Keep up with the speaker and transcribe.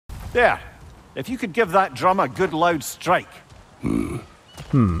There. If you could give that drum a good loud strike. The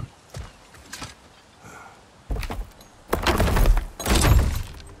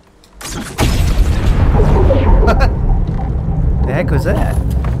heck was that?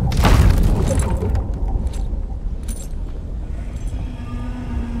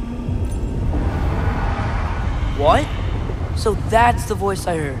 What? So that's the voice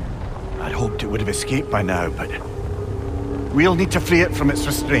I heard. I'd hoped it would have escaped by now, but we'll need to free it from its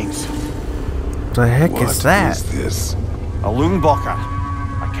restraints. The heck is that? What is this? A Lungbocker.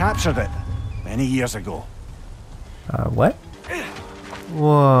 I captured it many years ago. What?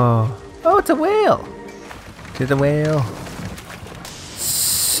 Whoa. Oh, it's a whale. It's a whale.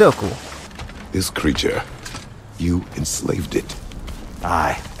 So cool. This creature. You enslaved it.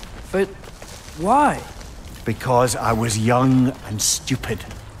 Aye. But why? Because I was young and stupid.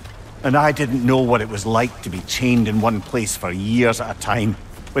 And I didn't know what it was like to be chained in one place for years at a time,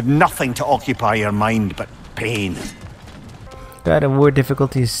 with nothing to occupy your mind but pain. God, a war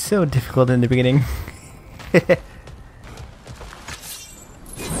difficulty is so difficult in the beginning.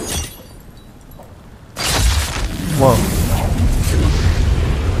 Whoa.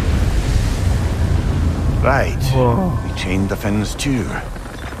 Right. Whoa. We chained the fins too.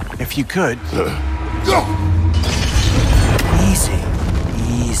 If you could... Easy.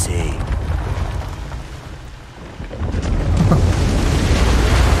 Easy.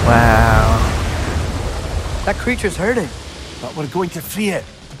 Wow. That creature's hurting. But we're going to free it.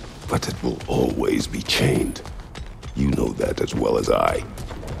 But it will always be chained. You know that as well as I.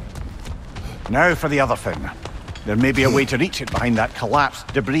 Now for the other fin. There may be a way to reach it behind that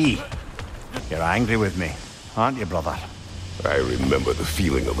collapsed debris. You're angry with me, aren't you, brother? I remember the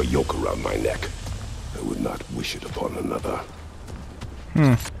feeling of a yoke around my neck. I would not wish it upon another.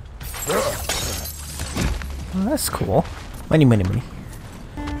 Well, that's cool. Money, money, money.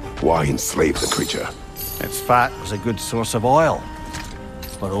 Why enslave the creature? Its fat was a good source of oil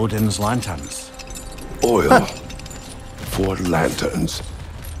for Odin's lanterns. Oil. For lanterns.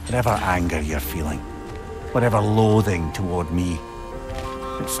 Whatever anger you're feeling, whatever loathing toward me,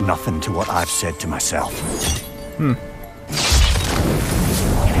 it's nothing to what I've said to myself.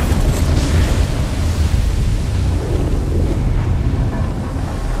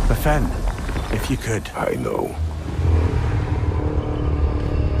 The fin, if you could. I know.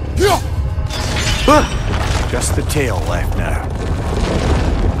 Just the tail left now.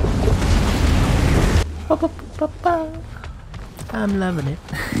 I'm loving it.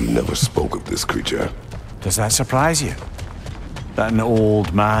 You never spoke of this creature. Does that surprise you? That an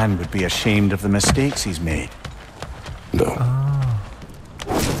old man would be ashamed of the mistakes he's made? No.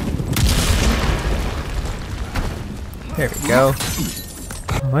 There we go.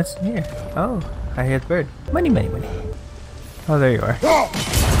 What's in here? Oh, I hear the bird. Money, money, money. Oh, there you are.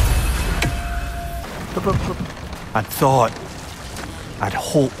 I'd thought, I'd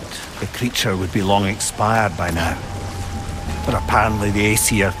hoped the creature would be long expired by now. But apparently the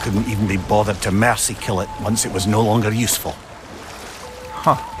Aesir couldn't even be bothered to mercy kill it once it was no longer useful.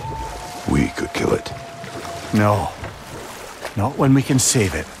 Huh. We could kill it. No. Not when we can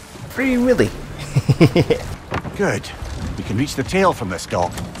save it. Free Willy. Good. We can reach the tail from this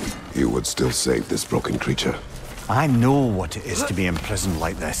dock. You would still save this broken creature. I know what it is to be imprisoned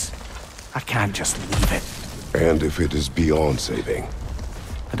like this. I can't just leave it. And if it is beyond saving,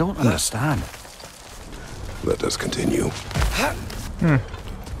 I don't understand. let us continue.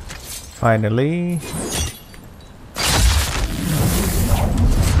 Finally.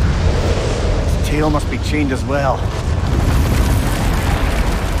 Its tail must be chained as well.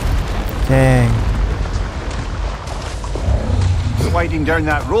 Dang. Sliding down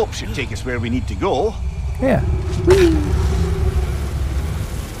that rope should take us where we need to go. Yeah.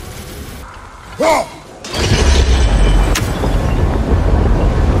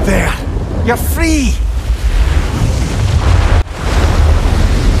 There! You're free!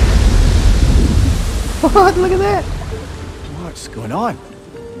 What? Look at that! What's going on?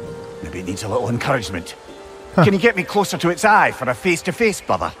 Maybe it needs a little encouragement. Can you get me closer to its eye for a face-to-face,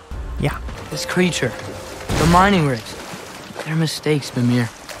 brother? Yeah. This creature, the mining rigs, they're mistakes, Mimir.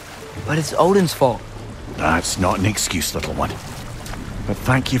 But it's Odin's fault. That's not an excuse, little one. But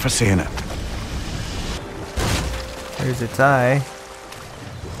thank you for saying it. There's its eye.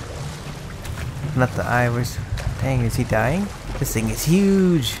 Not the eye, where's... Dang, is he dying? This thing is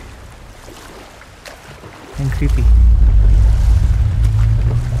huge. And creepy.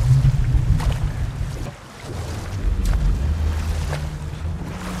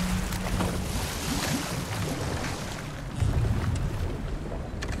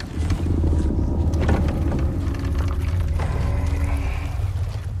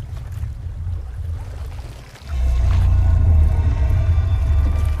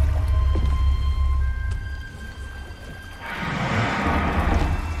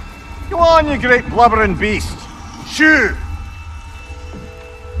 you great blubbering beast! Shoo!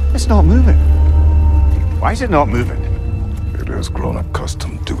 It's not moving. Why is it not moving? It has grown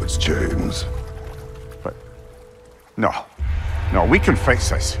accustomed to its chains. But... No. No, we can fix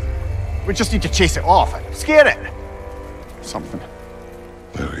this. We just need to chase it off and scare it. Something.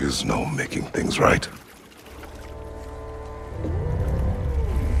 There is no making things right.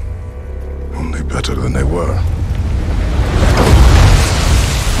 Only better than they were.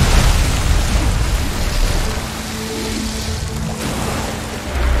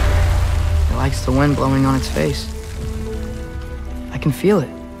 It likes the wind blowing on its face. I can feel it.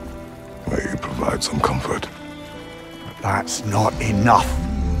 May provide some comfort. That's not enough.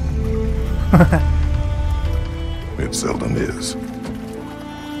 It seldom is.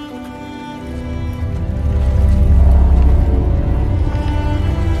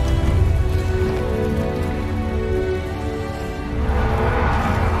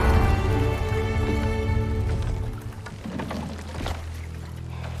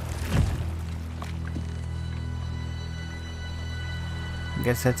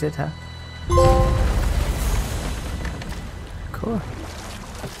 Guess that's it, huh? Cool.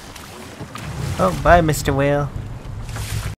 Oh, bye, Mr. Whale.